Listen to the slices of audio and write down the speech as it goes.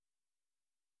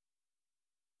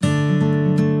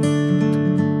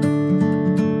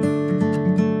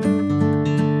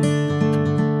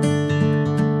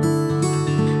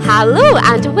Hello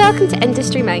and welcome to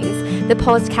Industry Minds, the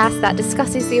podcast that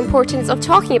discusses the importance of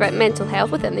talking about mental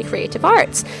health within the creative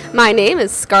arts. My name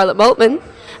is Scarlett Maltman.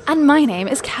 And my name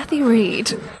is Cathy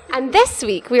Reid. And this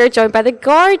week we are joined by the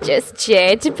gorgeous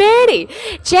Jed Berry.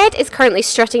 Jed is currently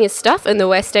strutting his stuff in the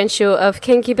West End show of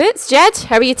Kinky Boots. Jed,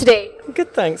 how are you today?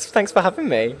 Good, thanks. Thanks for having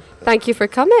me. Thank you for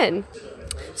coming.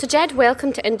 So Jed,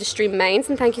 welcome to Industry Minds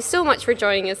and thank you so much for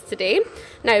joining us today.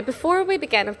 Now, before we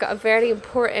begin, I've got a very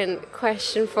important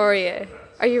question for you.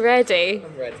 Are you ready?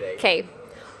 I'm ready. Okay.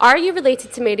 Are you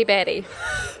related to Mary Berry?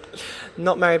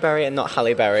 Not Mary Berry and not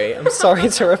Halle Berry. I'm sorry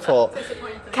to report.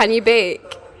 Can you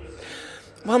bake?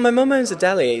 Well, my mum owns a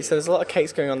deli, so there's a lot of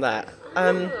cakes going on there.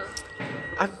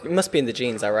 It must be in the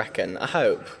genes, I reckon. I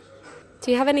hope.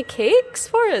 Do you have any cakes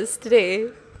for us today?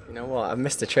 You know what? I've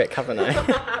missed a trick, haven't I?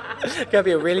 It's going to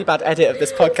be a really bad edit of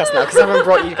this podcast now because I haven't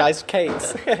brought you guys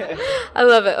cakes. I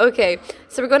love it. Okay,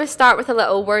 so we're going to start with a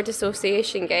little word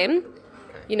association game.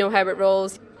 You know how it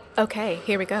rolls. Okay,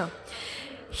 here we go.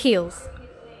 Heels.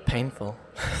 Painful.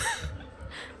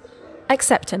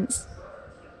 Acceptance.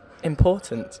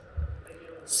 Important.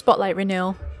 Spotlight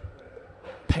renewal.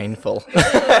 Painful.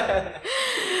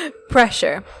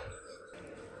 Pressure.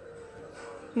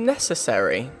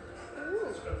 Necessary.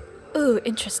 Ooh,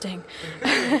 interesting.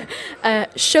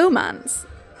 Showmans.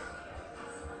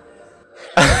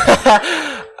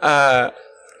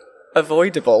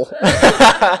 Avoidable.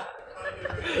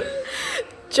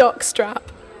 Jockstrap.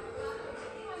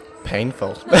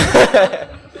 Painful. A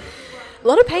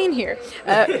lot of pain here.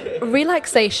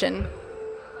 Relaxation.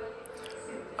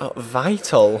 Oh,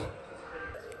 vital.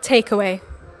 Takeaway.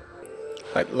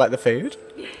 Like the food?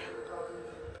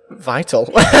 Vital.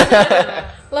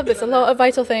 Love this. A lot of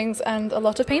vital things and a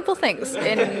lot of painful things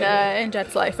in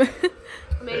Jed's life.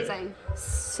 Amazing.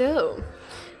 So,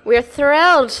 we're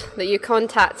thrilled that you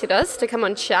contacted us to come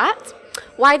on chat.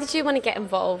 Why did you want to get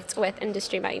involved with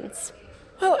Industry Minds?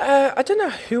 Well, I don't know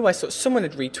who I saw. Someone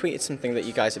had retweeted something that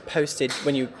you guys had posted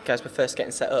when you guys were first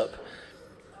getting set up.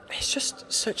 It's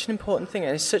just such an important thing,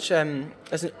 and it's such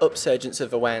there's an upsurgence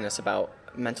of awareness about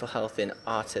mental health in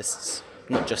artists,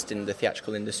 not just in the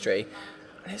theatrical industry.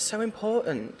 And it's so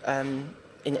important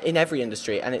in every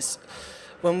industry, and it's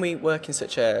when we work in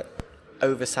such a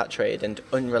oversaturated and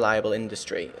unreliable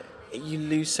industry, you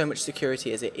lose so much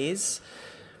security as it is.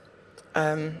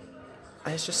 And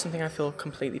it's just something I feel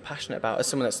completely passionate about. As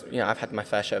someone that's, I've had my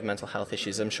fair share of mental health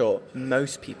issues. I'm sure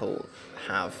most people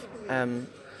have. And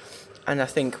I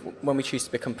think when we choose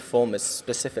to become performers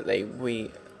specifically,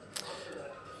 we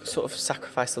sort of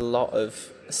sacrifice a lot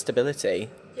of stability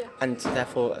and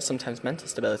therefore sometimes mental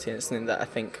stability. And it's something that I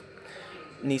think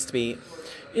needs to be,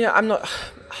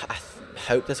 I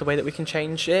hope there's a way that we can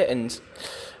change it and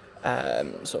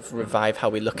sort of revive how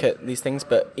we look at these things,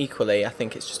 but equally I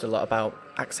think it's just a lot about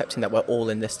accepting that we're all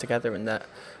in this together and that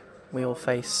we all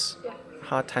face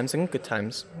hard times and good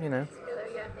times,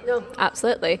 No,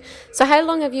 absolutely. So how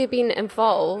long have you been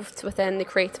involved within the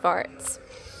creative arts?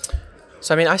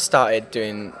 So I started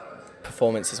doing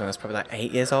performances when I was probably like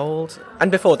 8 years old,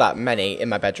 and before that many in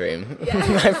my bedroom.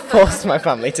 I forced my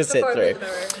family to sit through.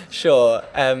 Sure.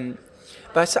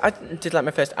 But I did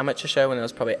my first amateur show when I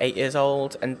was probably 8 years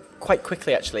old, and quite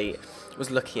quickly actually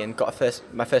was lucky and got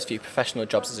my first few professional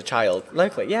jobs as a child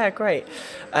locally. Yeah, great.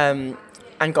 And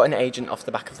got an agent off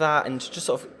the back of that, and just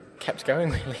sort of kept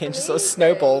going really, and just sort of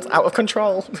snowballed out of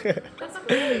control.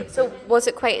 So was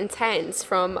it quite intense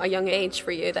from a young age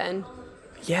for you then?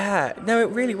 Yeah, no, it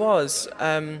really was.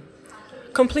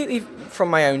 Completely from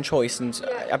my own choice, and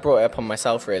I brought it upon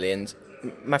myself really, and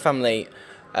my family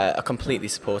are completely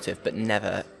supportive, but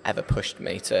never ever pushed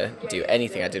me to do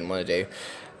anything I didn't want to do,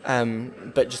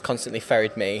 but just constantly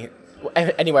ferried me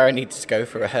anywhere I needed to go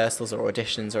for rehearsals or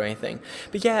auditions or anything.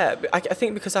 But yeah, I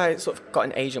think because I sort of got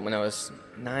an agent when I was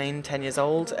 9-10 years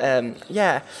old,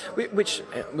 which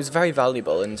was very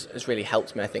valuable and has really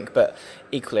helped me, I think. But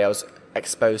equally I was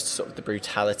exposed to sort of the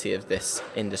brutality of this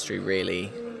industry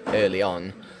really early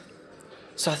on.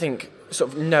 So I think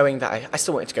sort of knowing that I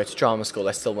still wanted to go to drama school,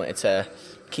 I still wanted to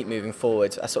keep moving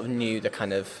forward, I sort of knew the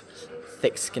kind of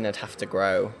thick skin I'd have to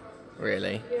grow,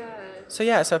 really. So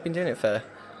I've been doing it for,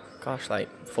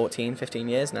 14, 15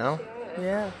 years now.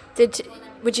 Yeah.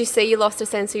 Would you say you lost a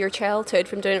sense of your childhood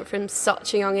from doing it from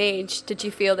such a young age? Did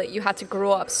you feel that you had to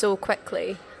grow up so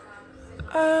quickly?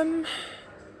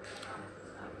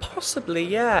 Possibly,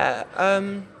 yeah.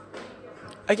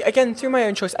 Again, through my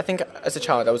own choice, I think as a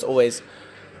child I was always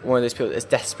one of those people that's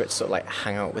desperate to sort of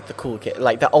hang out with the cool kids,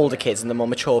 the older kids and the more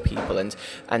mature people, and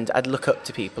I'd look up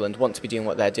to people and want to be doing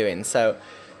what they're doing. So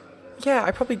yeah,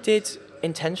 I probably did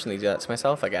intentionally do that to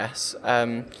myself, I guess.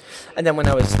 And then when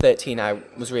I was 13, I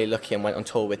was really lucky and went on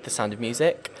tour with The Sound of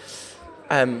Music.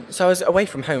 So I was away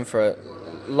from home for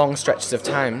long stretches of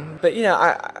time. But,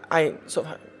 I sort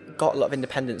of got a lot of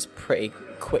independence pretty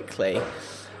quickly.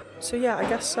 So, yeah, I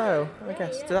guess so. Did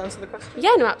that answer the question?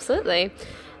 Yeah, no, absolutely.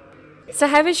 So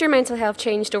how has your mental health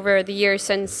changed over the years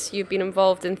since you've been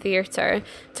involved in theatre?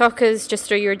 Talk us just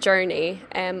through your journey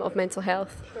of mental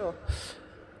health. Sure.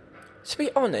 To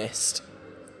be honest,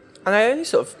 and I only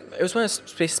it was when I was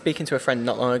speaking to a friend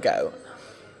not long ago,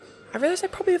 I realised I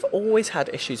probably have always had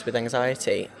issues with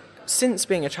anxiety since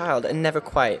being a child and never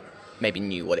quite maybe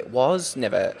knew what it was,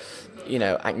 never,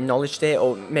 acknowledged it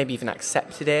or maybe even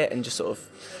accepted it and just sort of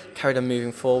carried on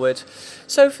moving forward.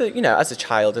 So for, as a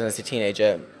child and as a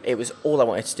teenager, it was all I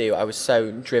wanted to do. I was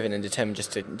so driven and determined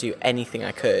just to do anything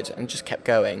I could and just kept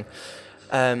going.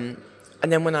 And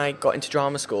then when I got into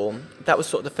drama school, that was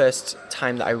sort of the first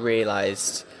time that I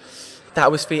realised that I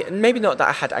was maybe not that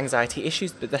I had anxiety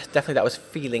issues, but definitely that I was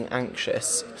feeling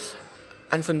anxious.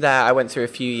 And from there, I went through a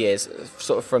few years,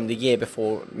 sort of from the year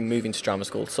before moving to drama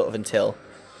school, sort of until,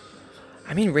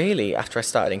 really, after I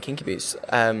started in Kinky Boots,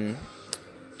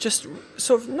 just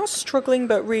sort of not struggling,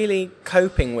 but really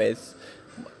coping with,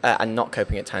 and not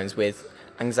coping at times with,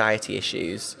 anxiety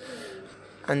issues.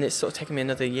 And it's sort of taken me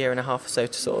another year and a half or so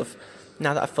to sort of,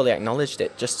 now that I've fully acknowledged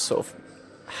it, just sort of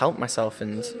help myself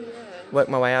and work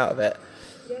my way out of it.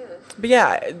 But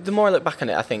yeah, the more I look back on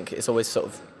it, I think it's always sort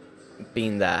of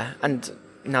been there. And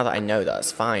now that I know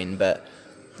that's fine, but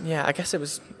yeah, I guess it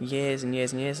was years and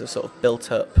years and years of sort of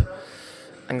built up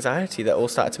anxiety that all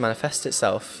started to manifest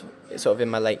itself sort of in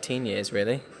my late teen years,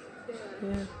 really.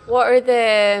 Yeah. What are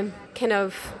the kind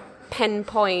of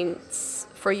pinpoints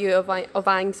for you of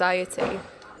anxiety?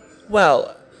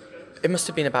 Well, it must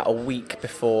have been about a week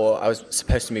before I was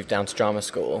supposed to move down to drama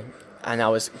school, and I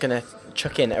was going to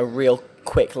chuck in a real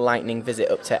quick lightning visit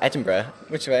up to Edinburgh,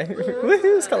 which way?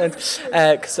 Woohoo, Scotland!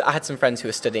 Because I had some friends who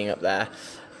were studying up there.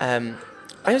 And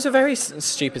it was a very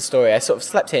stupid story. I sort of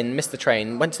slept in, missed the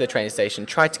train, went to the train station,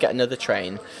 tried to get another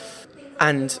train,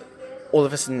 and all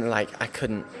of a sudden, I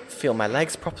couldn't feel my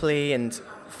legs properly and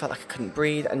felt like I couldn't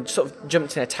breathe, and sort of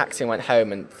jumped in a taxi and went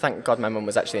home, and thank God my mum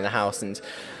was actually in the house, and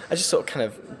I just sort of kind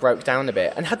of broke down a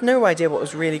bit and had no idea what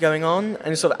was really going on.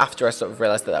 And sort of after I sort of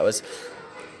realised that was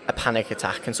a panic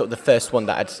attack and sort of the first one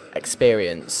that I'd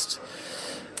experienced.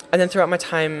 And then throughout my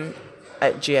time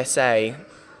at GSA,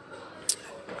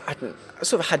 I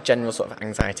sort of had general sort of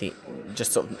anxiety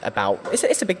just sort of about,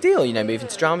 it's a big deal, moving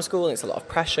to drama school, and it's a lot of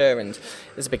pressure and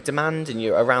there's a big demand and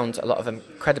you're around a lot of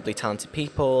incredibly talented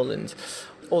people and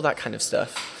all that kind of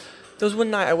stuff. There was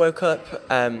one night I woke up,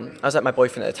 I was at my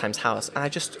boyfriend at the time's house, and I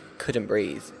just couldn't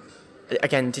breathe.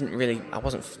 Again,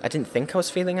 I didn't think I was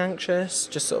feeling anxious,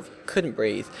 just sort of couldn't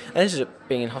breathe. I ended up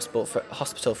being in hospital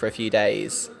for a few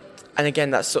days. And again,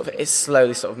 that sort of, it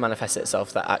slowly sort of manifested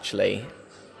itself that actually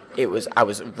I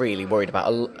was really worried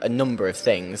about a number of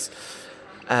things.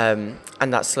 And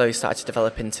that slowly started to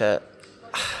develop into,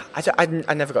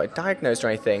 I never got diagnosed or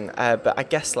anything, but I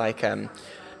guess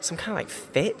some kind of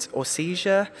fit or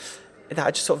seizure, that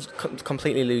I just sort of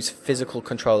completely lose physical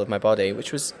control of my body,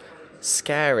 which was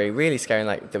scary, really scary.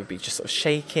 There would be just sort of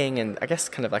shaking and I guess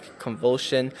kind of like a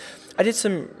convulsion. I did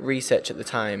some research at the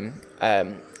time,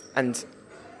 and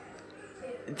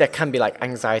there can be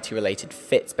anxiety-related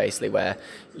fits, basically, where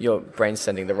your brain's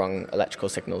sending the wrong electrical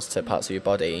signals to parts of your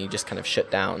body and you just kind of shut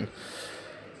down.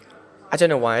 I don't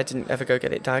know why I didn't ever go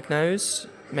get it diagnosed.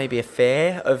 Maybe a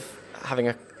fear of having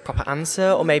a proper answer,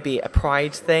 or maybe a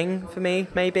pride thing for me,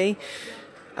 maybe.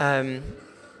 But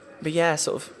yeah,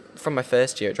 sort of from my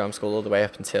first year at drama school all the way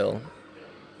up until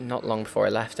not long before I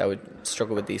left, I would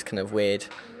struggle with these kind of weird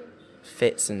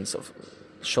fits and sort of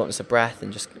shortness of breath,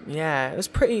 and just, yeah, it was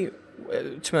pretty,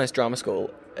 to be honest, drama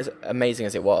school, as amazing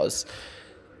as it was,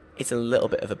 it's a little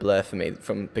bit of a blur for me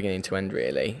from beginning to end,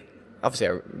 really. Obviously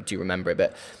I do remember it,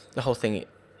 but the whole thing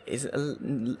is a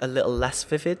little less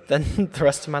vivid than the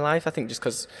rest of my life, I think, just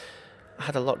because I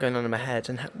had a lot going on in my head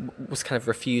and was kind of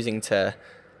refusing to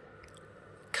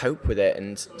cope with it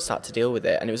and start to deal with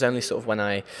it. And it was only sort of when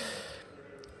I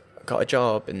got a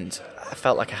job and I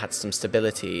felt like I had some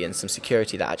stability and some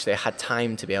security that actually I had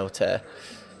time to be able to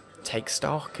take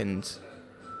stock and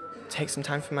take some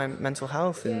time for my mental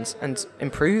health and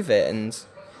improve it. And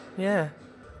yeah.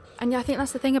 And yeah, I think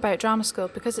that's the thing about drama school,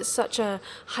 because it's such a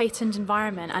heightened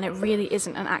environment and it really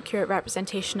isn't an accurate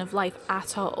representation of life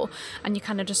at all. And you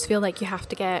kind of just feel like you have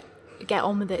to get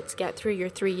on with it to get through your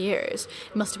 3 years.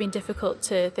 It must have been difficult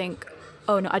to think,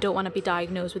 oh no, I don't want to be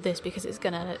diagnosed with this because it's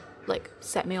going to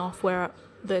set me off where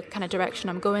the kind of direction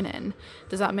I'm going in.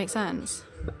 Does that make sense?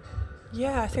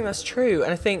 Yeah, I think that's true.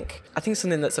 And I think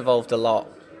something that's evolved a lot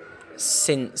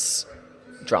since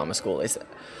drama school is,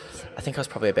 I think I was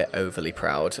probably a bit overly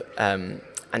proud, and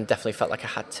definitely felt like I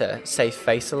had to save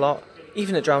face a lot,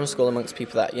 even at drama school amongst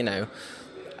people that,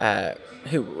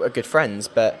 who are good friends.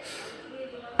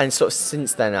 And sort of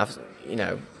since then I've,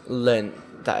 learned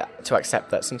that to accept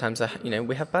that sometimes,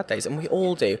 we have bad days, and we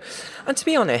all do. And to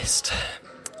be honest,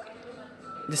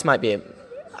 this might be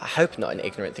I hope not an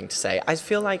ignorant thing to say. I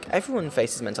feel like everyone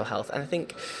faces mental health, and I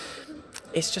think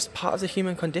it's just part of the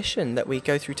human condition that we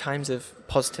go through times of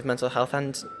positive mental health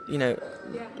and,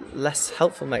 less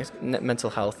helpful mental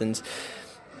health. And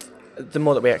the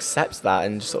more that we accept that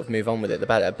and just sort of move on with it, the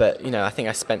better. But, I think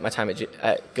I spent my time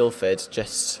at Guildford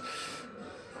just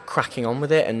cracking on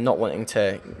with it and not wanting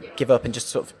to give up, and just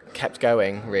sort of kept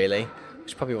going, really,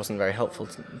 which probably wasn't very helpful,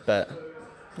 but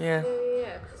yeah.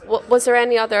 Was there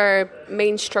any other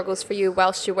main struggles for you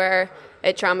whilst you were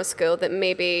at drama school that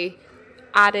maybe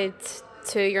added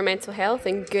to your mental health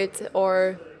in good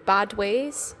or bad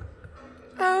ways?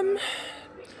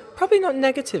 Probably not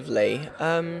negatively.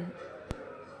 No,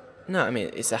 I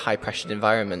mean, it's a high-pressured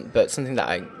environment, but something that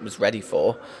I was ready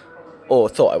for, or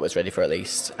thought I was ready for at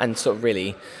least, and sort of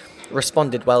really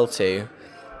responded well to.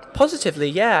 Positively,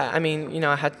 yeah. I mean,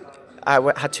 I had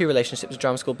two relationships at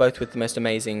drama school, both with the most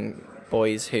amazing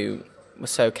boys who were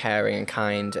so caring and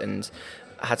kind, and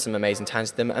I had some amazing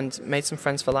times with them and made some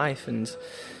friends for life. And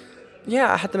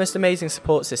yeah, I had the most amazing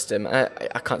support system. I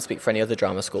can't speak for any other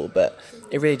drama school, but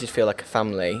it really did feel like a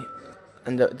family,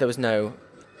 and there was no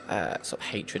sort of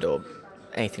hatred or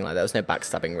anything like that. There was no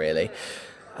backstabbing, really.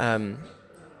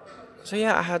 So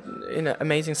yeah, I had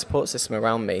amazing support system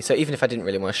around me. So even if I didn't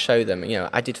really want to show them,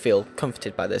 I did feel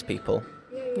comforted by those people.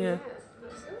 Yeah.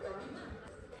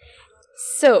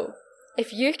 So,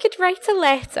 if you could write a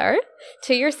letter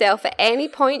to yourself at any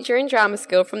point during drama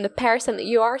school from the person that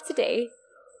you are today,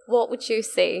 what would you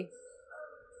say?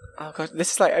 Oh god,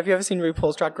 this is like, have you ever seen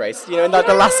RuPaul's Drag Race? In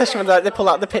the last session when they pull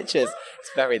out the pictures,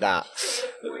 it's very that.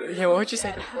 Yeah, what would you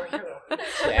say?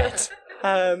 Shit.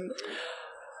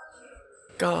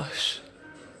 Gosh.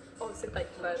 Honestly, think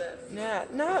about it. Yeah,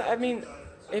 no, I mean,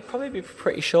 it'd probably be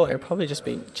pretty short. It'd probably just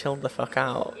be chilled the fuck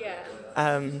out. Yeah.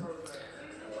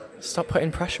 Stop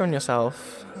putting pressure on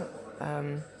yourself.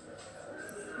 Have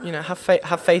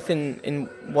faith in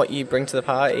what you bring to the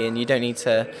party, and you don't need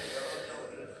to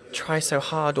try so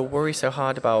hard or worry so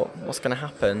hard about what's going to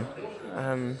happen.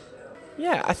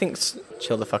 Yeah, I think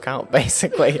chill the fuck out,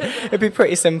 basically. It'd be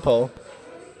pretty simple.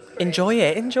 Enjoy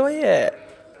it.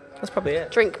 That's probably it.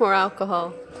 Drink more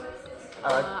alcohol.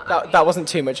 That wasn't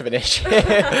too much of an issue.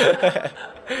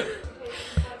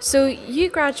 So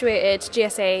you graduated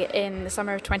GSA in the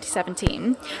summer of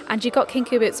 2017, and you got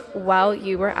Kinky Boots while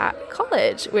you were at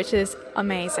college, which is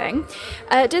amazing.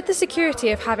 Did the security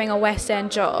of having a West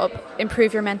End job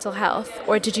improve your mental health,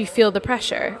 or did you feel the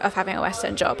pressure of having a West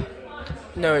End job?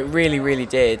 No, it really, really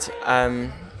did. I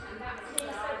mean,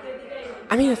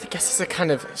 I guess there's a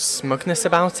kind of smugness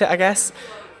about it, I guess.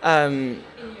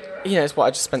 It's what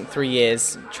I just spent 3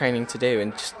 years training to do,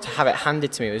 and just to have it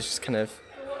handed to me was just kind of...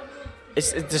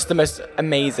 It's just the most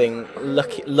amazing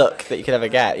look that you could ever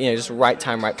get. Just right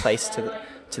time, right place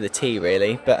to the T,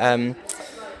 really. But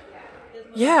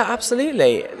yeah,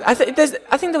 absolutely. I think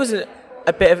there was a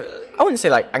bit of, I wouldn't say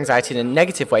like anxiety in a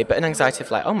negative way, but an anxiety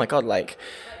of like, oh my god, like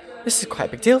this is quite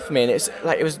a big deal for me, and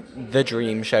it was the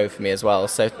dream show for me as well.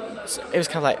 So it was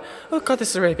kind of like, oh god, this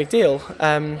is a really big deal.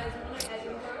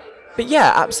 But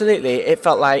yeah, absolutely, it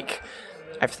felt like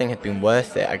everything had been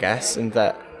worth it, I guess, and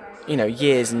that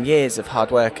years and years of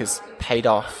hard work has paid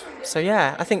off. So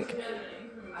yeah, I think,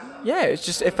 yeah,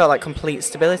 it felt like complete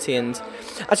stability. And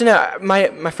I don't know,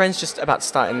 my friend's just about to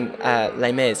start in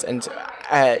Les Mis, and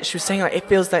she was saying like it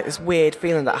feels like this weird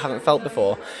feeling that I haven't felt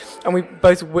before, and we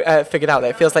both figured out that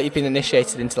it feels like you've been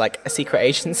initiated into like a secret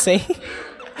agency.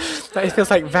 Like, it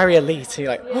feels like very elite. You're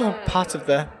like, oh, part of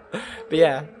the, but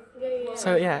yeah.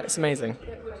 So yeah, it's amazing.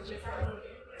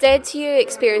 Did you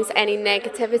experience any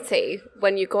negativity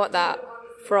when you got that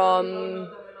from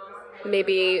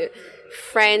maybe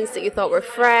friends that you thought were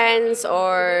friends,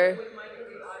 or,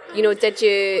 did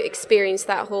you experience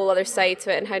that whole other side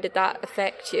to it, and how did that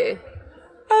affect you?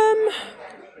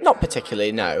 Not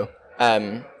particularly, no. I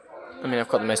mean, I've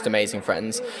got the most amazing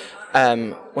friends.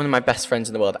 One of my best friends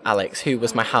in the world, Alex, who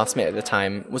was my housemate at the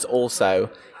time, was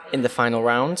also in the final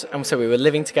round, and so we were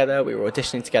living together, we were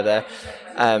auditioning together,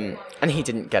 and he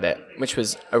didn't get it, which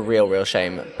was a real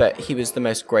shame. But he was the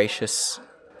most gracious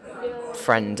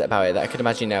friend about it that I could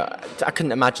imagine. I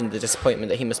couldn't imagine the disappointment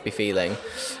that he must be feeling,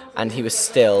 and he was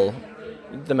still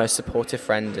the most supportive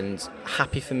friend and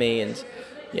happy for me. And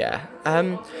Yeah.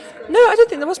 No, I don't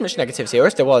think there was much negativity, or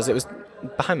if there was, it was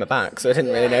behind my back, so I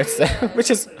didn't really notice it, which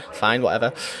is fine,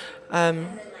 whatever.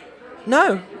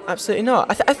 No, absolutely not.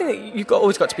 I think that you've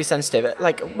always got to be sensitive.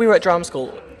 Like, we were at drama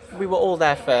school, we were all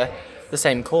there for the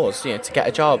same cause, to get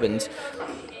a job, and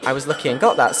I was lucky and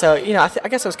got that. So, I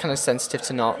guess I was kind of sensitive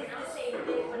to not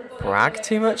brag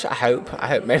too much. I hope.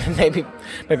 Maybe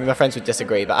my friends would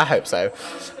disagree, but I hope so.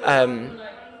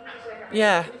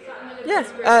 Yeah.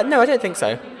 No, I don't think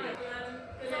so.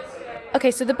 Okay,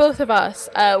 so the both of us,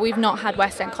 we've not had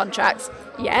West End contracts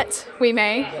yet. We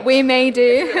may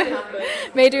do,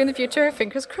 may do in the future.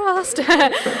 Fingers crossed.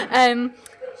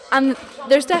 And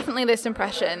there's definitely this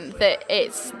impression that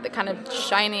it's the kind of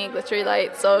shiny, glittery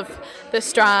lights of the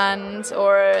Strand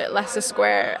or Leicester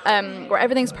Square, where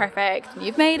everything's perfect. And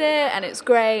you've made it, and it's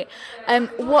great.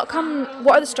 What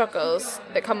are the struggles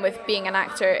that come with being an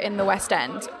actor in the West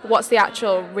End? What's the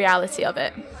actual reality of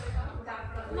it?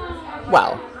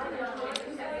 Well,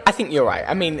 I think you're right.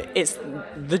 I mean, it's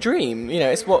the dream.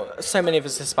 It's what so many of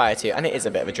us aspire to, and it is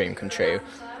a bit of a dream come true.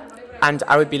 And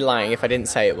I would be lying if I didn't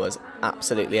say it was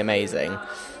absolutely amazing.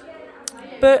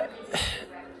 But,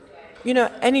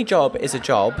 any job is a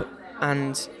job,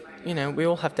 and, we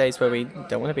all have days where we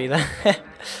don't want to be there.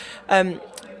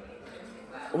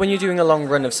 When you're doing a long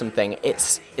run of something,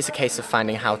 it's a case of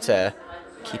finding how to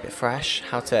keep it fresh,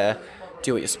 how to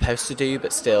do what you're supposed to do,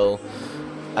 but still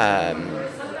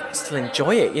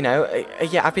enjoy it,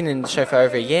 Yeah, I've been in the show for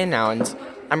over a year now, and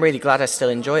I'm really glad I still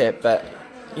enjoy it, but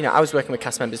I was working with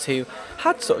cast members who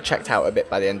had sort of checked out a bit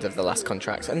by the end of the last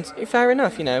contract, and fair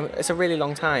enough, it's a really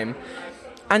long time,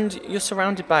 and you're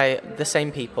surrounded by the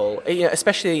same people,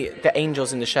 especially the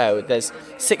angels in the show. There's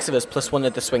 6 of us plus one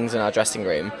of the swings in our dressing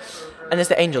room, and as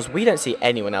the angels, we don't see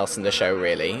anyone else in the show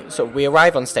really. So we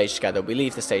arrive on stage together, we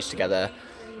leave the stage together,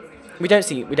 we don't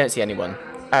see anyone.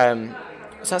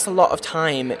 So that's a lot of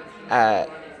time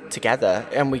together,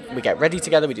 and we get ready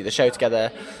together, we do the show together,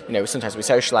 sometimes we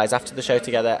socialise after the show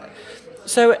together.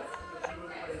 So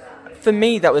for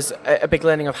me, that was a big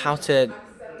learning of how to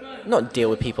not deal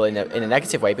with people in a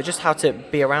negative way, but just how to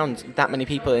be around that many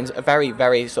people in a very,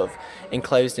 very sort of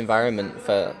enclosed environment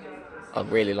for a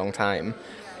really long time.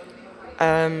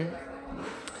 And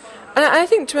I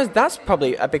think to us that's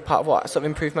probably a big part of what sort of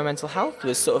improved my mental health,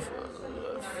 was sort of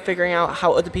figuring out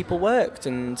how other people worked,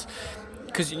 and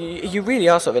because you really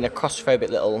are sort of in a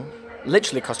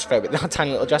literally claustrophobic little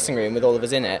tiny little dressing room with all of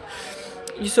us in it.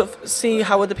 You sort of see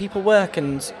how other people work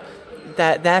and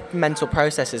their mental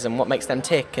processes and what makes them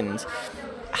tick and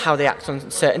how they act on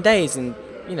certain days, and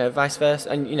vice versa.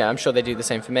 And I'm sure they do the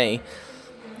same for me.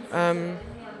 And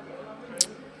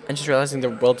just realising the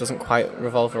world doesn't quite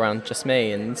revolve around just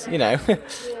me, and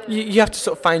you have to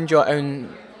sort of find your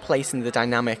own place in the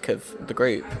dynamic of the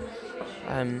group.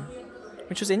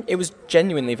 It was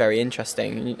genuinely very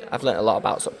interesting. I've learnt a lot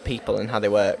about sort of people and how they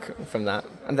work from that,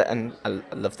 and I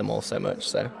love them all so much.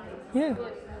 So, yeah.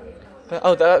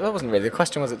 But, that wasn't really the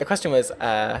question, was it? The question was,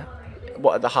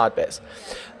 what are the hard bits?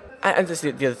 And this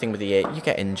is the other thing with the year: you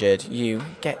get injured, you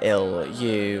get ill,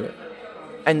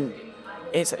 and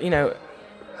it's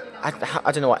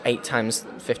I don't know what 8 times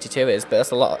 52 is, but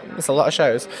that's a lot. It's a lot of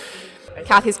shows.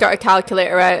 Cathy's got her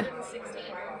calculator out.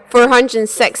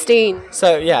 416.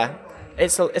 So yeah.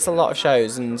 It's a lot of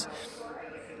shows, and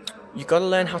you've got to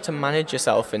learn how to manage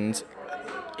yourself, and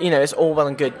it's all well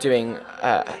and good doing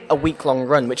a week-long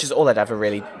run, which is all I'd ever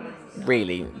really,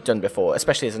 really done before,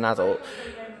 especially as an adult,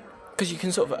 because you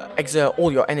can sort of exert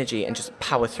all your energy and just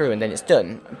power through, and then it's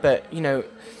done. But you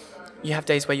have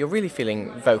days where you're really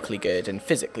feeling vocally good and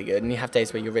physically good, and you have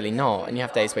days where you're really not, and you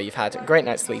have days where you've had a great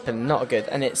night's sleep and not good,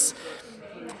 and it's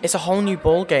a whole new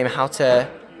ball game how to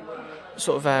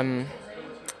sort of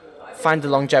find the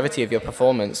longevity of your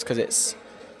performance, because it's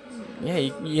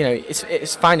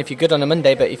it's fine if you're good on a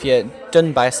Monday, but if you're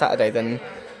done by a Saturday, then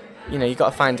you've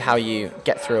got to find how you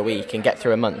get through a week and get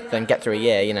through a month and get through a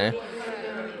year.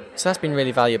 So that's been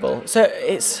really valuable. So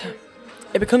it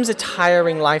becomes a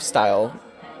tiring lifestyle,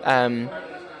 but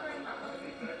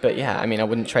yeah, I mean, I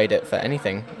wouldn't trade it for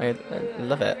anything. I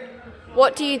love it.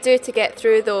 What do you do to get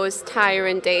through those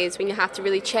tiring days when you have to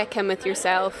really check in with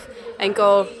yourself and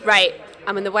go, right,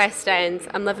 I'm in the West End,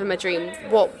 I'm living my dream?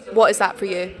 What is that for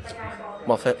you?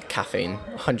 Well, for caffeine,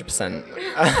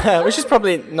 100%. Which is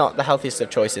probably not the healthiest of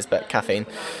choices, but caffeine.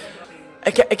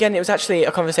 Again, it was actually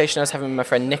a conversation I was having with my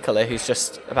friend Nicola, who's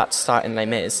just about to start in Les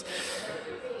Mis.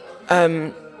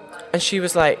 And she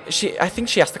was like, I think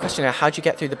she asked the question, how do you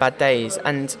get through the bad days?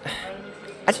 And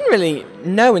I didn't really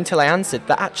know until I answered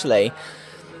that actually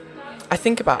I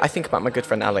think about my good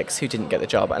friend Alex, who didn't get the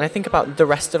job, and I think about the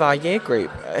rest of our year group,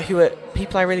 who are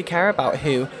people I really care about,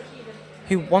 who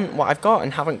want what I've got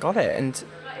and haven't got it,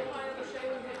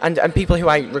 and people who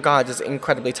I regard as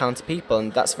incredibly talented people,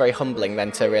 and that's very humbling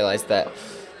then to realise that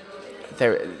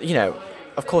there,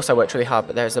 of course I worked really hard,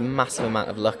 but there's a massive amount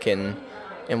of luck in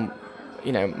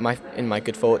my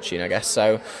good fortune, I guess.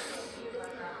 So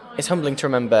it's humbling to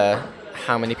remember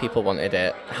how many people wanted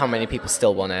it, how many people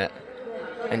still want it,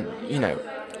 and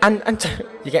and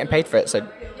you're getting paid for it, so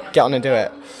get on and do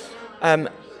it. And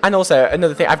also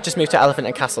another thing, I've just moved to Elephant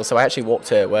and Castle, so I actually walk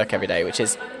to work every day, which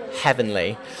is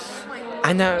heavenly.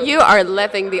 I know. You are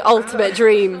living the ultimate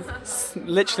dream.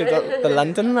 Literally the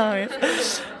London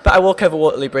life. But I walk over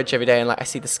Waterloo Bridge every day and I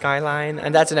see the skyline,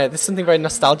 and I don't know, there's something very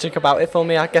nostalgic about it for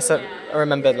me. I guess I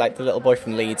remember the little boy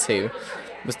from Leeds who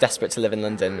was desperate to live in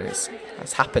London. It's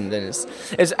happened, and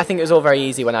I think it was all very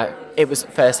easy when it was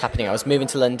first happening. I was moving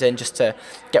to London just to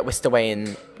get whisked away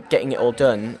and getting it all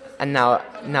done, and now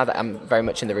that I'm very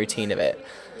much in the routine of it,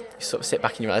 you sort of sit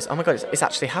back and you realise, oh my god, it's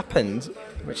actually happened,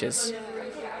 which is,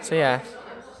 so yeah,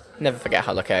 never forget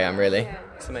how lucky I am, really.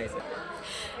 It's amazing.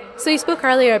 So you spoke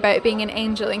earlier about being an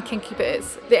angel in Kinky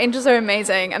Boots. The angels are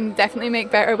amazing and definitely make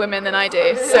better women than I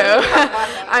do. So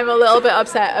I'm a little bit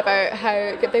upset about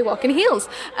how good they walk in heels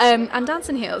and dance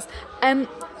in heels.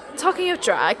 Talking of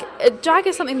drag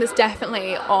is something that's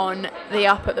definitely on the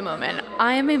up at the moment.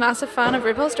 I am a massive fan of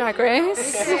RuPaul's Drag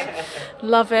Race.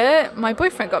 Love it. My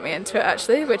boyfriend got me into it,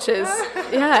 actually, which is,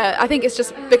 I think it's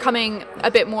just becoming a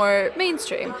bit more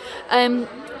mainstream.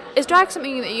 Is drag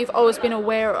something that you've always been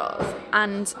aware of?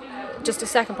 And just a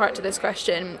second part to this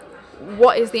question,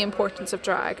 what is the importance of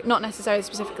drag? Not necessarily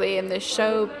specifically in this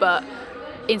show, but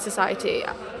in society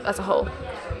as a whole.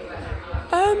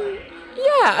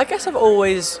 I guess I've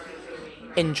always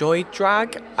enjoyed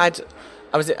drag. I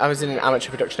was in an amateur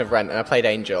production of Rent and I played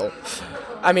Angel.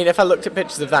 I mean, if I looked at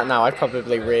pictures of that now, I'd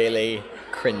probably really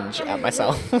cringe at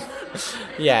myself.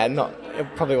 It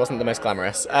probably wasn't the most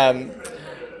glamorous. And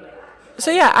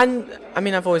I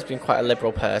mean, I've always been quite a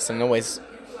liberal person, always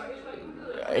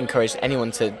encouraged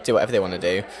anyone to do whatever they want to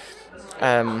do.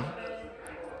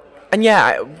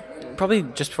 Probably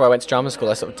just before I went to drama school,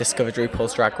 I sort of discovered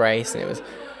RuPaul's Drag Race, and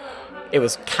it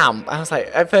was camp. I was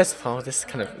like, at first, this is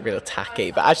kind of real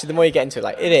tacky, but actually the more you get into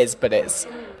it, it is, but it's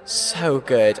so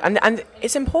good. And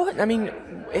it's important. I mean,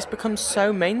 it's become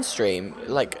so mainstream.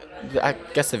 I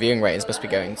guess the viewing ratings must be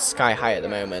going sky high at the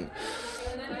moment.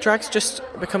 Drag's just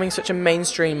becoming such a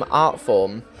mainstream art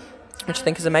form, which I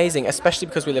think is amazing, especially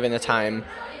because we live in a time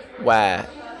where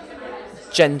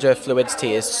gender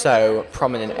fluidity is so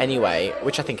prominent anyway,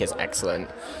 which I think is excellent.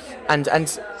 And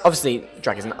obviously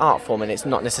drag is an art form and it's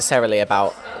not necessarily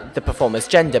about the performer's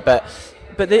gender, but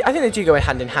I think they do go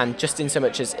hand in hand, just in so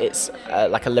much as it's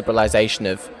like a liberalisation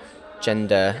of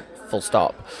gender, full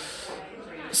stop.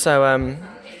 So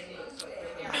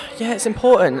it's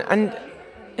important, and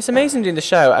it's amazing doing the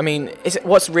show. I mean,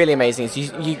 what's really amazing is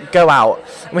you go out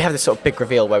and we have this sort of big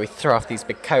reveal where we throw off these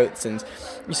big coats, and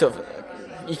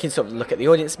you can sort of look at the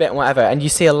audience a bit and whatever, and you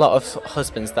see a lot of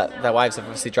husbands that their wives have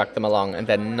obviously dragged them along and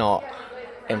they're not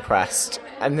impressed,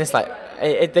 and it's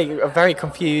they are very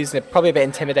confused and probably a bit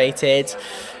intimidated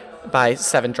by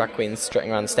 7 drag queens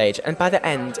strutting around the stage, and by the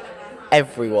end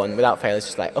everyone without fail is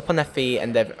just up on their feet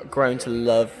and they've grown to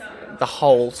love the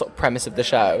whole sort of premise of the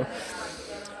show.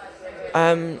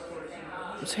 I mean,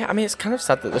 it's kind of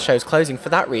sad that the show's closing for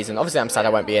that reason. Obviously I'm sad I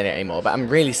won't be in it anymore, but I'm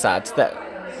really sad that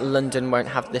London won't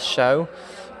have this show,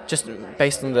 just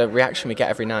based on the reaction we get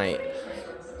every night.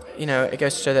 It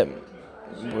goes to show that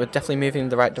we're definitely moving in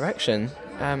the right direction,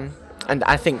 and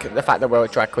I think the fact that we're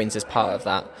drag queens is part of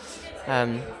that.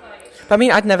 But I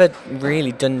mean, I'd never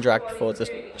really done drag before the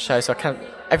show, so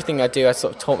everything I do I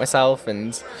sort of taught myself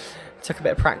and took a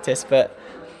bit of practice, but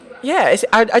yeah,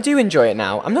 I do enjoy it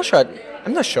now. I'm not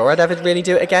sure I'd ever really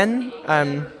do it again. I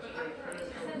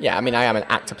mean, I am an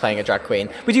actor playing a drag queen.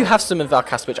 We do have some of our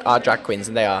cast which are drag queens,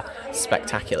 and they are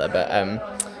spectacular. But I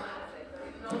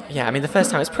mean, the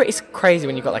first time it's pretty crazy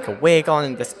when you've got a wig on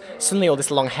and suddenly all this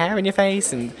long hair in your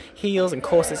face and heels and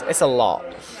corsets. It's a lot.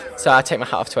 So I take my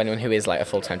hat off to anyone who is a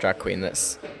full-time drag queen.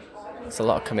 It's a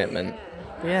lot of commitment.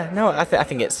 I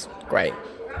think it's great.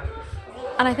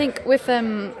 And I think with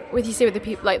the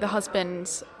people, the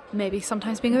husbands, maybe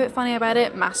sometimes being a bit funny about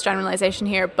it, mass generalisation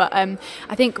here, but I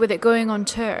think with it going on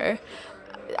tour,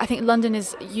 I think London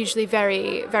is usually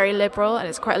very, very liberal, and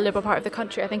it's quite a liberal part of the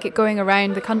country. I think it going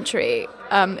around the country,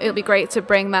 it'll be great to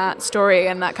bring that story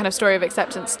and that kind of story of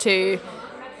acceptance to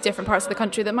different parts of the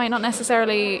country that might not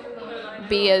necessarily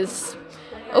be as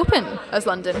open as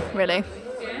London, really.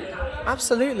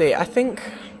 Absolutely. I think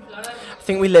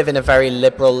think we live in a very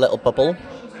liberal little bubble.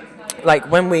 Like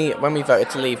when we voted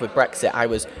to leave with Brexit, I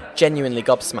was genuinely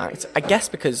gobsmacked. I guess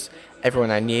because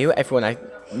everyone I knew, everyone I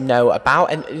know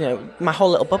about, and my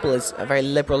whole little bubble is a very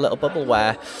liberal little bubble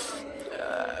where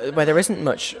there isn't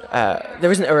much,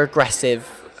 there isn't a regressive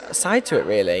side to it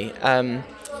really. And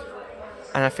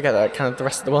I forget that kind of the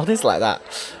rest of the world is like that.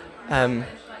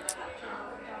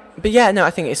 But yeah, no,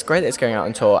 I think it's great that it's going out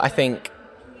on tour. I'm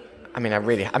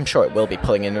sure it will be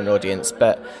pulling in an audience,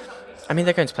 but I mean,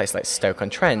 they're going to places like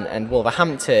Stoke-on-Trent and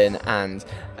Wolverhampton and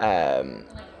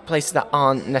places that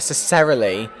aren't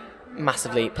necessarily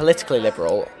massively politically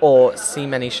liberal, or see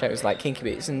many shows like Kinky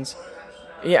Boots. And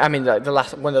yeah, I mean, one of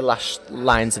the last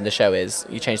lines in the show is,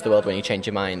 "You change the world when you change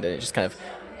your mind," and it just kind of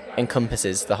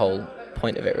encompasses the whole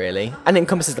point of it, really, and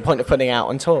encompasses the point of putting it out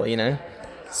on tour.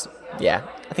 Yeah,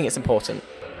 I think it's important.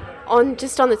 On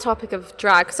the topic of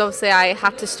drag, because obviously I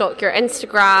have to stalk your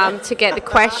Instagram to get the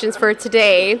questions for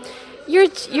today. Your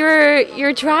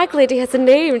drag lady has a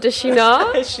name, does she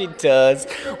not? She does.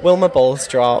 Wilma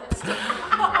Ballstrop.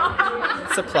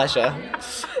 It's a pleasure.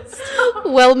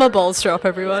 Wilma Ballstrop,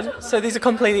 everyone. So these are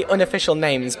completely unofficial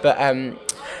names, but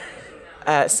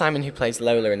Simon, who plays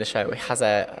Lola in the show, has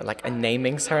a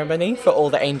naming ceremony for all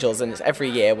the angels, and it's every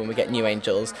year when we get new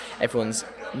angels, everyone's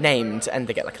named and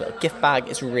they get like a little gift bag.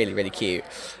 It's really, really cute.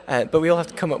 But we all have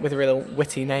to come up with real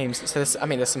witty names. So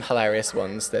there's some hilarious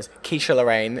ones. There's Keisha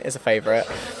Lorraine is a favourite.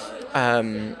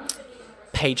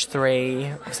 Page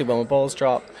 3, obviously Wilma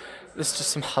Ballstrop. There's just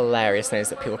some hilarious names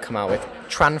that people come out with.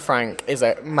 Tran Frank is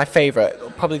my favourite,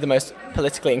 probably the most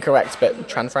politically incorrect, but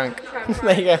Tran Frank.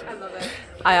 There you go.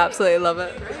 I absolutely love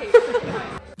it.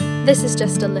 This is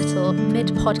just a little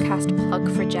mid-podcast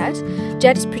plug for Jed.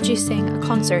 Jed is producing a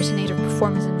concert in aid of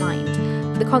performers in mind.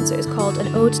 The concert is called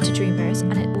An Ode to Dreamers,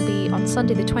 and it will be on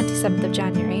Sunday the 27th of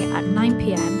January at 9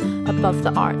 p.m. above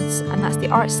the Arts, and that's the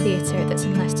Arts Theatre that's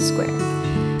in Leicester Square.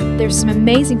 There's some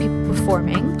amazing people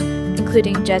performing,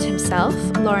 including Jed himself,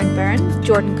 Lauren Byrne,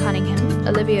 Jordan Cunningham,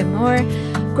 Olivia Moore,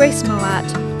 Grace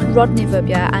Moat, Rodney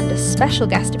Vubia, and a special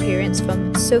guest appearance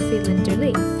from Sophie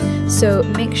Linder-Lee. So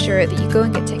make sure that you go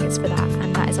and get tickets for that,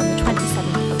 and that is on the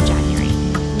 27th of January.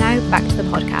 Now back to the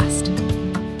podcast.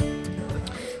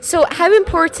 So how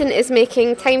important is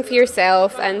making time for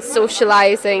yourself and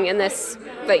socialising in this,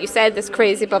 like you said, this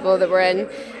crazy bubble that we're in?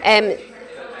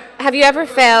 Have you ever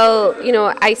felt,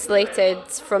 isolated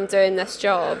from doing this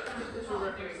job?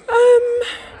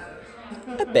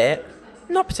 A bit.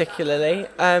 Not particularly.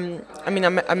 I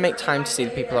make time to see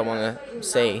the people I want to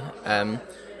see.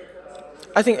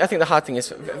 I think the hard thing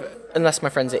is, unless my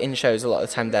friends are in shows, a lot of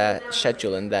the time their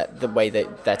schedule and the way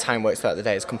that their time works throughout the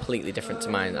day is completely different to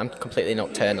mine. I'm completely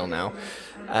nocturnal now.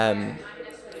 But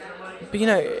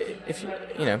if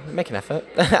make an effort,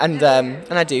 and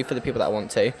I do for the people that I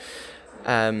want to.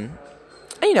 And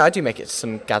I do make it to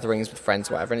some gatherings with friends,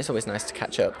 or whatever, and it's always nice to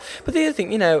catch up. But the other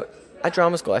thing, at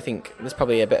drama school, I think there's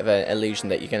probably a bit of an illusion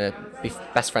that you're going to be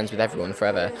best friends with everyone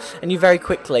forever. And you very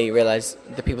quickly realise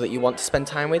the people that you want to spend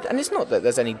time with. And it's not that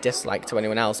there's any dislike to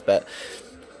anyone else, but,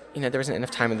 there isn't enough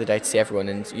time in the day to see everyone.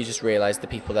 And you just realise the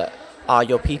people that are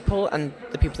your people and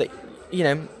the people that,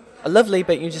 are lovely,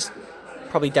 but you just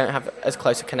probably don't have as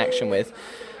close a connection with.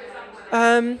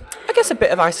 I guess a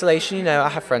bit of isolation, I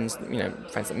have friends,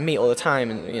 friends that meet all the time.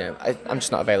 And, I'm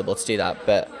just not available to do that.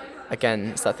 But, again,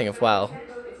 it's that thing of,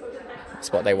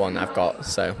 it's what they want, I've got,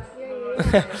 so.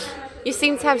 You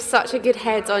seem to have such a good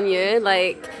head on you,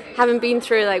 having been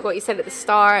through what you said at the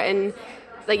start, and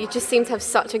you just seem to have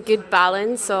such a good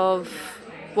balance of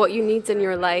what you need in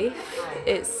your life.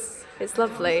 It's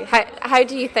lovely. How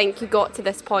do you think you got to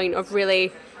this point of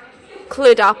really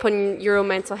clued up on your own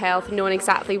mental health and knowing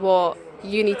exactly what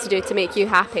you need to do to make you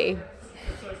happy?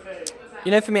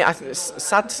 For me, it's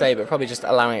sad to say, but probably just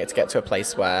allowing it to get to a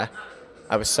place where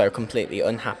I was so completely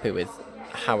unhappy with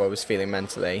how I was feeling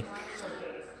mentally.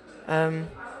 And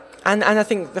I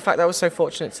think the fact that I was so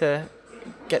fortunate to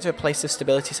get to a place of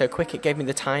stability so quick, it gave me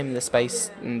the time, the space,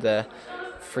 and the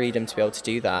freedom to be able to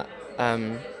do that.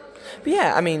 But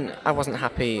yeah, I wasn't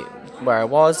happy where I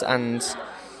was, and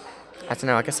I don't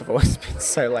know, I guess I've always been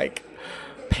so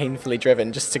painfully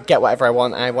driven just to get whatever I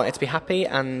want, and I wanted to be happy,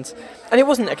 and it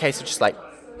wasn't a case of just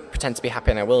pretend to be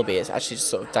happy and I will be. It's actually just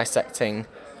sort of dissecting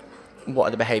what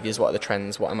are the behaviours, what are the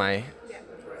trends, what am I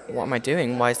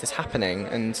doing, why is this happening,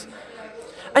 and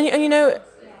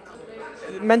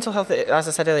mental health, as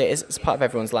I said earlier, is part of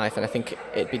everyone's life, and I think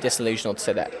it'd be disillusional to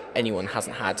say that anyone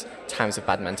hasn't had times of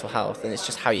bad mental health, and it's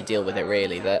just how you deal with it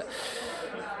really that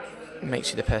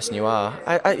makes you the person you are.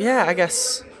 I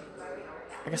guess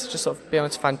just sort of being able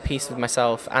to find peace with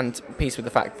myself and peace with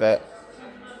the fact that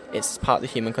it's part of the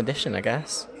human condition, I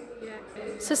guess.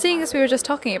 So seeing as we were just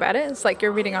talking about it, it's like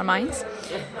you're reading our minds.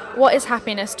 What is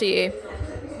happiness to you?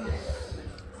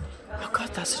 Oh God,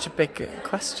 that's such a big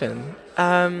question.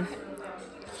 You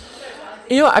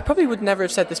know what, I probably would never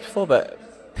have said this before, but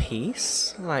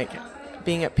peace, like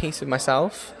being at peace with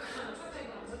myself.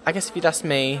 I guess if you'd asked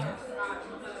me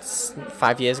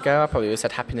 5 years ago, I probably would have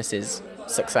said happiness is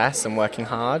success and working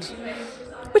hard.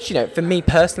 Which, you know, for me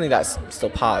personally, that's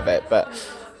still part of it, but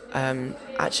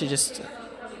actually just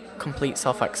complete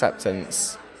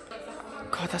self-acceptance.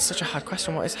 God, that's such a hard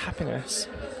question. What is happiness?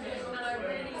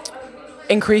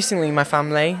 Increasingly, my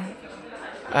family.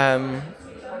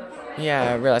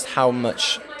 I realise how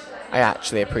much I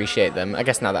actually appreciate them. I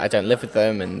guess now that I don't live with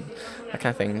them and that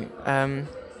kind of thing. And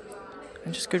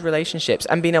just good relationships.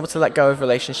 And being able to let go of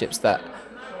relationships that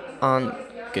aren't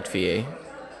good for you.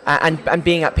 And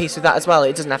being at peace with that as well.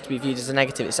 It doesn't have to be viewed as a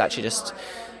negative. It's actually just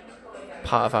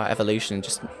part of our evolution.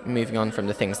 Just moving on from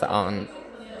the things that aren't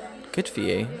good for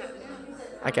you,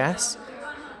 I guess.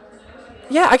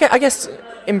 Yeah, I guess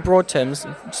in broad terms,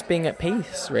 just being at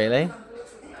peace, really.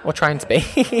 Or trying to be.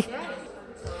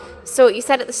 So you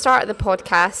said at the start of the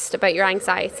podcast about your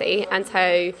anxiety and how,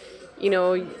 you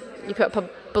put up a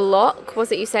block,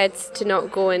 was it you said, to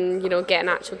not go and, get an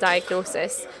actual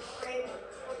diagnosis.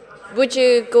 Would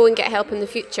you go and get help in the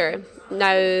future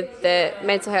now that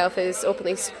mental health is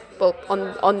openly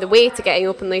on the way to getting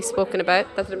openly spoken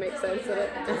about? That didn't make sense, did it?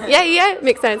 Yeah,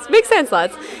 makes sense. Makes sense,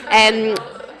 lads.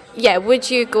 Would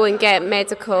you go and get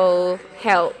medical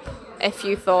help if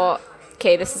you thought,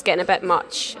 okay, this is getting a bit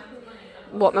much,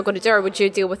 what am I going to do? Or would you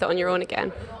deal with it on your own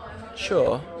again?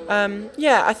 Sure.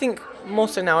 I think more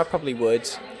so now I probably would.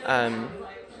 I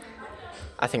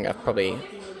think I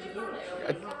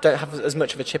don't have as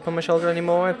much of a chip on my shoulder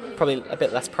anymore. Probably a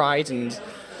bit less pride and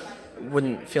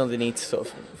wouldn't feel the need to sort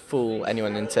of fool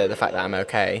anyone into the fact that I'm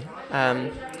okay.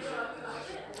 I'm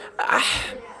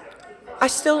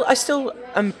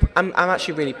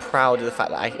actually really proud of the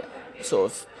fact that I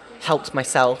sort of helped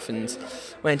myself and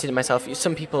when I did it myself.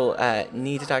 Some people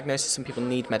need a diagnosis, some people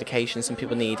need medication, some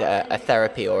people need a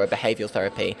therapy or a behavioural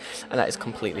therapy, and that is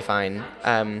completely fine.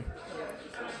 And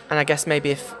I guess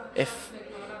maybe if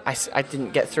I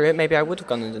didn't get through it, maybe I would have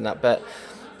gone and done that, but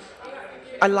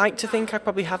I like to think I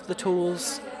probably have the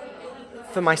tools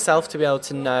for myself to be able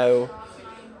to know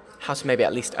how to maybe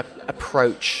at least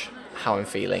approach how I'm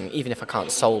feeling, even if I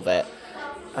can't solve it.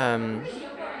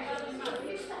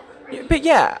 But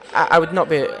yeah, I would not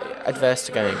be adverse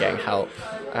to going and getting help.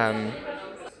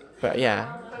 But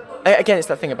yeah, again, it's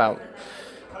that thing about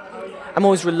I'm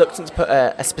always reluctant to put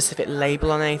a specific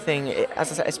label on anything.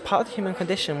 As I said, it's part of the human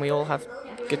condition. We all have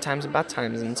good times and bad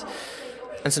times, and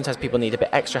sometimes people need a bit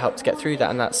extra help to get through that,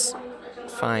 and that's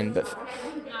fine. But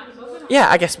yeah,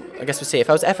 I guess we'll see. If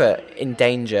I was ever in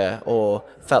danger or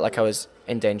felt like I was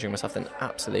endangering myself, then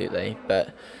absolutely.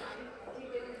 But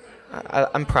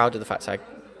I'm proud of the fact I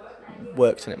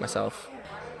worked on it myself.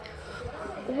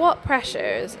 What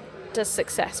pressures does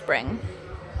success bring?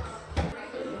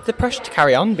 The pressure to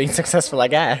carry on being successful, I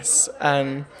guess.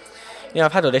 I've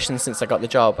had auditions since I got the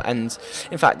job, and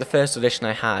in fact, the first audition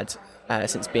I had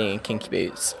since being in Kinky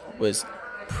Boots was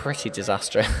pretty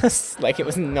disastrous. Like, it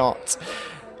was not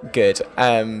good.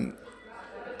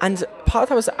 And part of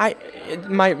that was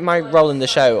my role in the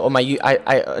show, or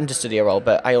I understudy a role,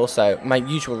 but my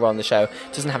usual role in the show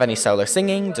doesn't have any solo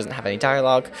singing, doesn't have any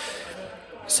dialogue.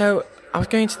 So I was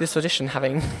going to this audition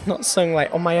having not sung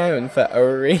on my own for a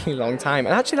really long time,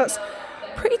 and actually that's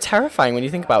pretty terrifying when you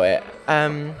think about it.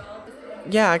 I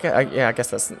guess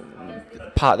that's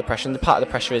part of the pressure. And the part of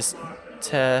the pressure is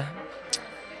to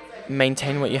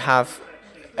maintain what you have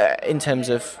in terms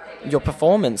of your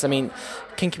performance. I mean,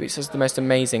 Kinky Boots has the most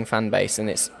amazing fan base, and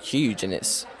it's huge, and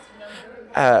it's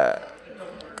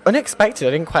unexpected.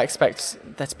 I didn't quite expect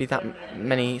there to be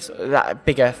that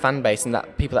bigger fan base and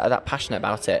that people that are that passionate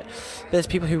about it. But there's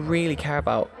people who really care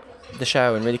about the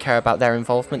show and really care about their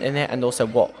involvement in it, and also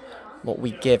what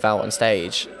we give out on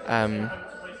stage.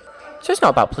 So it's not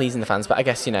about pleasing the fans, but I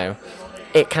guess,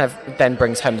 it kind of then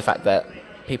brings home the fact that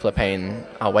people are paying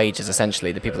our wages,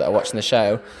 essentially, the people that are watching the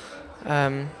show.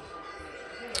 And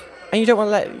you don't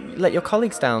want to let your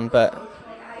colleagues down, but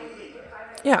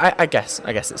yeah, I guess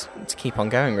it's to keep on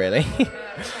going, really.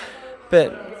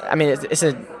 But I mean,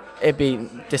 it'd be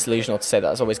disillusional to say that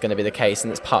that's always going to be the case,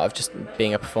 and it's part of just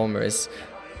being a performer is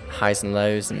highs and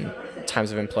lows and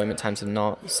times of employment, times of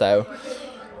not. So,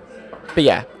 but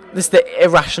yeah, the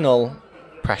irrational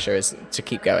pressure is to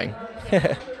keep going.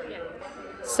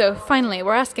 So finally,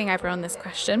 we're asking everyone this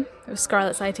question. It was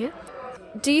Scarlett's idea.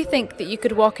 Do you think that you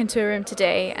could walk into a room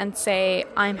today and say,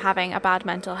 I'm having a bad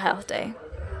mental health day?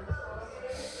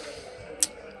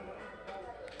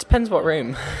 Depends what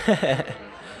room.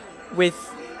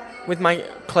 With my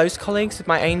close colleagues, with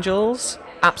my angels,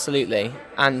 absolutely.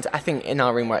 And I think in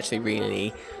our room we're actually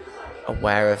really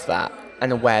aware of that,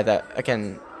 and aware that,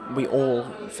 again, we all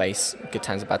face good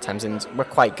times and bad times, and we're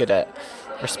quite good at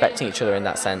respecting each other in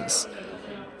that sense.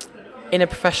 In a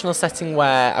professional setting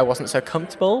where I wasn't so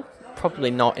comfortable,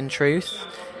 probably not, in truth.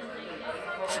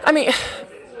 I mean,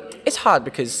 it's hard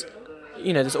because,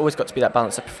 there's always got to be that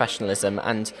balance of professionalism,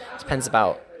 and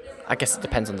I guess it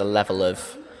depends on the level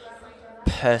of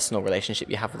personal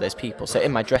relationship you have with those people. So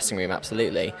in my dressing room,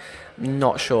 absolutely. I'm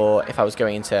not sure if I was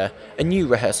going into a new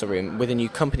rehearsal room with a new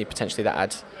company potentially that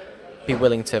I'd be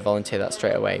willing to volunteer that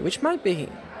straight away, which might be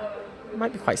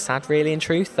quite sad, really, in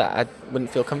truth, that I wouldn't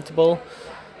feel comfortable.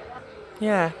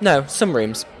 Yeah, no, some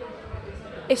rooms.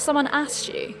 If someone asked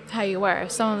you how you were,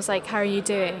 if someone was like, how are you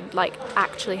doing? Like,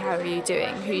 actually, how are you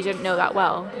doing? Who you didn't know that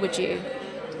well, would you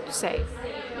say,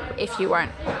 if you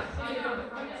weren't?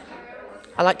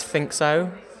 I like to think so.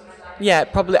 Yeah,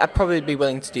 I'd probably be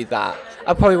willing to do that.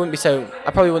 I probably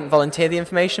wouldn't volunteer the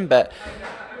information, but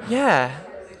yeah.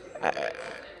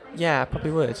 I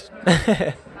probably would.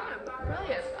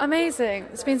 Amazing.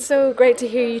 It's been so great to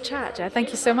hear you chat, Jed.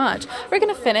 Thank you so much. We're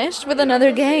going to finish with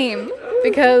another game,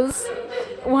 because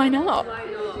why not?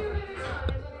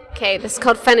 Okay, this is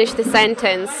called Finish the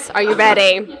Sentence. Are you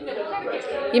ready?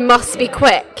 You must be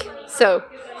quick. So,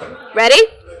 ready?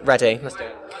 Ready. Let's do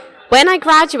it. When I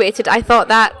graduated, I thought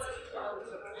that...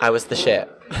 I was the shit.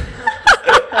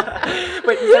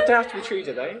 Wait, does that have to be true,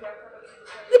 do they?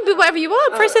 But whatever you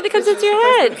want. First thing that comes into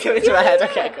your head. Come into my head,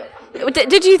 okay, cool.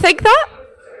 Did you think that?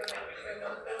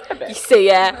 A bit. You see,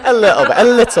 yeah. A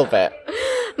little bit.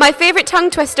 My favourite tongue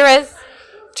twister is...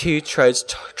 Two troads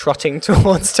trotting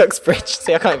towards Tuxbridge.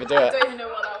 See, I can't even do it. I don't even know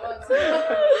what that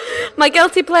was. My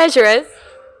guilty pleasure is...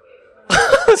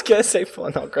 I was going to say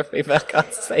pornography, but I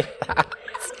can't say that.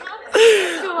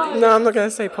 No, I'm not going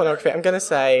to say pornography. I'm going to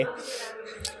say... You've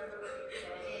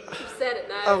said it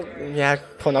now. Oh, yeah,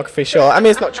 pornography, sure. I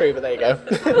mean, it's not true, but there you go.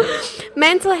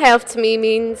 Mental health to me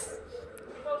means...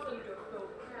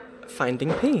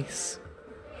 Finding peace.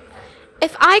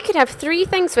 If I could have 3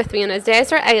 things with me on a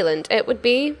desert island, it would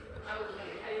be...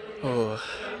 Oh.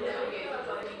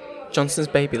 Johnson's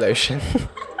baby lotion.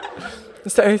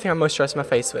 It's the only thing I moisturise my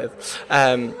face with.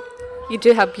 You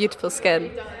do have beautiful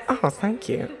skin. Oh, thank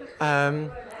you.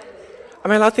 Am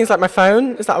I allowed things like my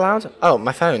phone? Is that allowed? Oh,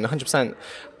 my phone, 100%.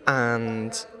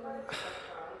 And...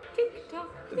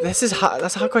 That's a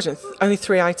hard question. Only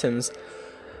 3 items.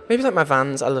 Maybe like my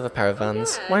Vans. I love a pair of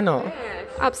Vans. Yeah, Why not? Yeah,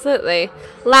 absolutely.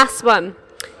 Last one.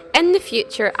 In the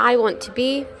future, I want to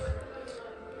be...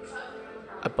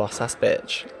 A boss-ass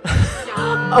bitch.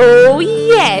 Oh,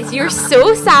 yes. You're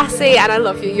so sassy and I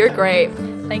love you. You're great.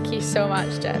 Thank you so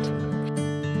much, Jed.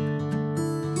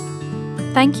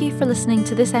 Thank you for listening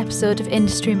to this episode of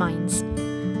Industry Minds.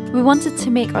 We wanted to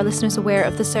make our listeners aware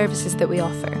of the services that we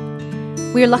offer.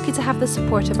 We are lucky to have the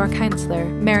support of our counsellor,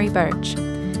 Mary Birch.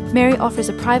 Mary offers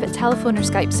a private telephone or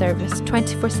Skype service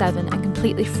 24/7 and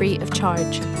completely free of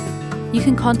charge. You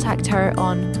can contact her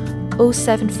on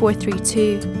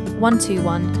 07432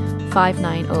 121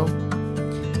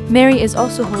 590. Mary is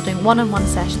also holding one-on-one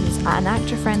sessions at an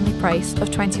actor-friendly price of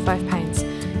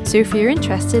 £25. So if you're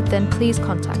interested, then please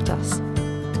contact us.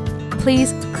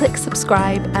 Please click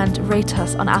subscribe and rate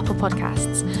us on Apple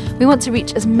Podcasts. We want to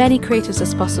reach as many creatives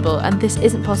as possible, and this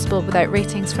isn't possible without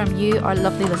ratings from you, our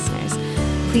lovely listeners.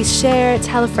 Please share,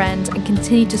 tell a friend, and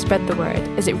continue to spread the word,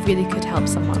 as it really could help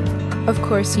someone. Of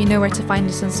course, you know where to find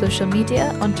us on social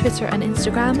media. On Twitter and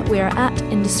Instagram, we are at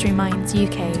Industry Minds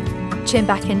UK. Tune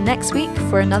back in next week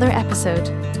for another episode.